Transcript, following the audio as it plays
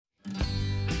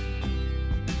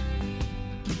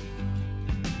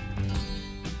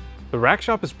The Rack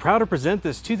Shop is proud to present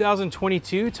this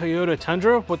 2022 Toyota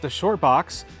Tundra with the short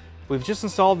box. We've just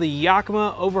installed the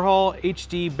Yakima OverHaul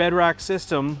HD bed rack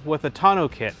system with a tonneau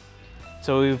kit.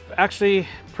 So we've actually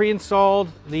pre-installed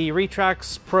the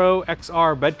RetraxPRO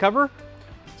XR bed cover.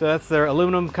 So that's their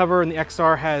aluminum cover, and the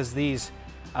XR has these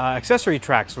accessory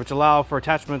tracks which allow for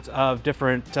attachments of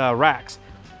different racks.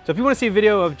 So if you want to see a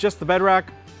video of just the bed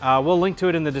rack, we'll link to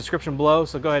it in the description below.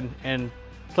 So go ahead and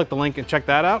click the link and check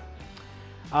that out.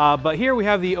 But here we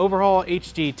have the OverHaul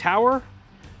HD tower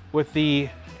with the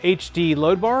HD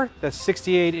load bar that's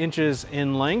 68 inches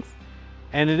in length,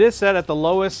 and it is set at the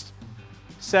lowest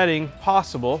setting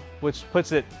possible, which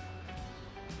puts it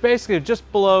basically just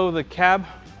below the cab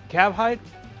height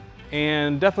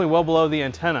and definitely well below the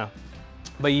antenna.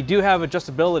 But you do have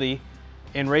adjustability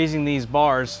in raising these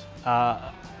bars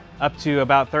up to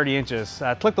about 30 inches.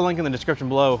 Click the link in the description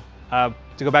below to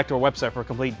go back to our website for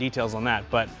complete details on that.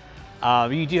 But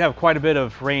you do have quite a bit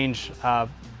of range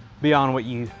beyond what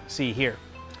you see here.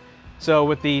 So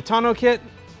with the tonneau kit,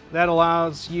 that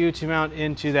allows you to mount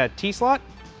into that T-slot.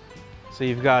 So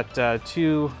you've got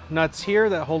two nuts here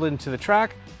that hold into the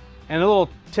track, and a little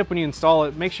tip when you install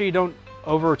it, make sure you don't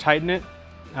over tighten it.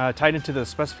 Tighten it to the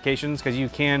specifications, because you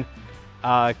can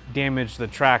damage the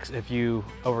tracks if you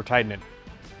over tighten it.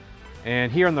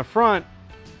 And here on the front,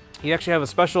 you actually have a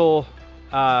special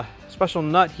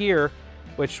nut here,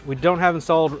 which we don't have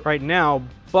installed right now,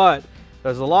 but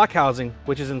there's a lock housing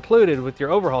which is included with your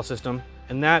overhaul system,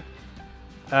 and that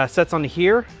sets onto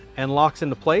here and locks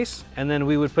into place. And then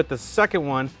we would put the second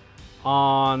one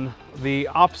on the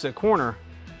opposite corner,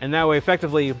 and that way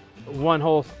effectively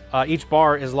each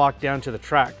bar is locked down to the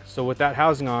track. So with that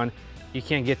housing on, you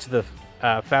can't get to the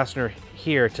fastener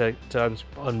here to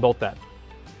unbolt that.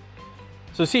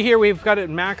 So see here, we've got it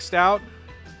maxed out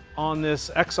on this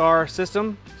XR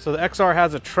system. So the XR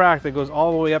has a track that goes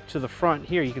all the way up to the front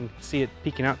here. You can see it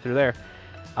peeking out through there.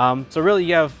 So really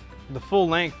you have the full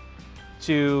length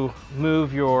to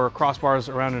move your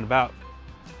crossbars around and about.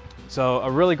 So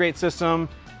a really great system,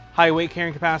 high weight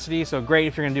carrying capacity. So great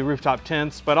if you're gonna do rooftop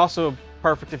tents, but also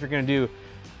perfect if you're gonna do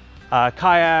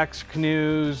kayaks,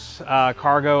 canoes,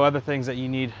 cargo, other things that you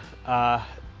need to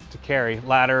carry,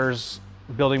 ladders,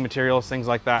 building materials, things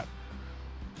like that.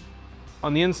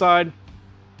 On the inside,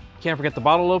 can't forget the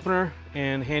bottle opener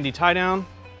and handy tie down.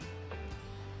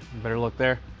 Better look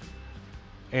there.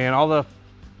 And all the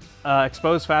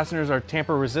exposed fasteners are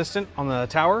tamper resistant on the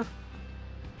tower.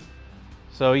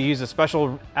 So you use a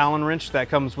special Allen wrench that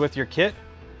comes with your kit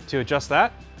to adjust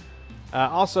that.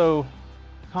 Also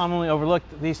commonly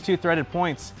overlooked, these two threaded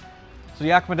points. So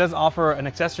Yakima does offer an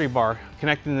accessory bar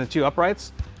connecting the two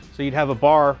uprights. So you'd have a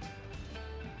bar,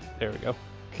 there we go,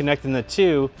 connecting the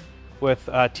two with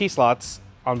T-slots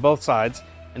on both sides,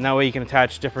 and that way you can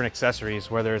attach different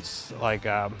accessories, whether it's like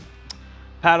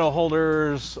paddle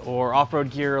holders or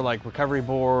off-road gear like recovery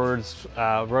boards,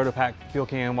 Rotopack fuel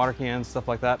can, water cans, stuff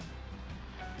like that.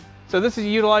 So this is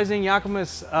utilizing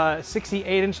Yakima's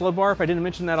 68-inch load bar, if I didn't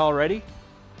mention that already.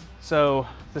 So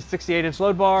the 68-inch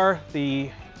load bar, the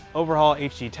OverHaul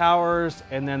HD towers,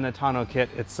 and then the tonneau kit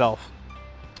itself.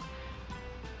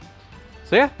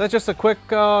 So yeah, that's just a quick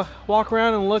walk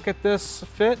around and look at this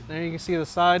fit. There you can see the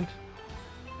side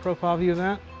profile view of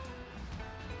that.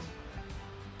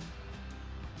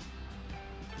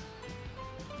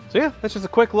 So yeah, that's just a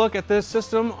quick look at this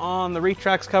system on the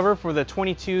Retrax cover for the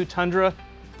 22 Tundra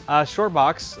short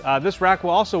box. This rack will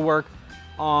also work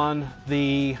on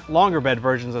the longer bed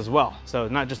versions as well. So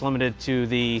not just limited to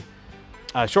the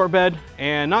short bed,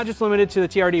 and not just limited to the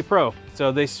TRD Pro.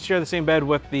 So they share the same bed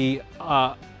with the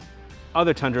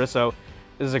other Tundra, so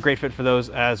this is a great fit for those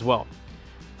as well.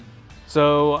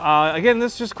 So again,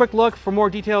 this is just a quick look. For more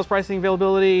details, pricing,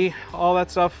 availability, all that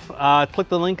stuff, click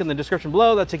the link in the description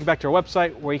below. That'll take you back to our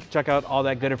website where you can check out all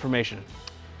that good information.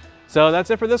 So that's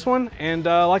it for this one, and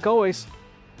like always,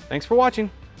 thanks for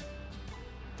watching.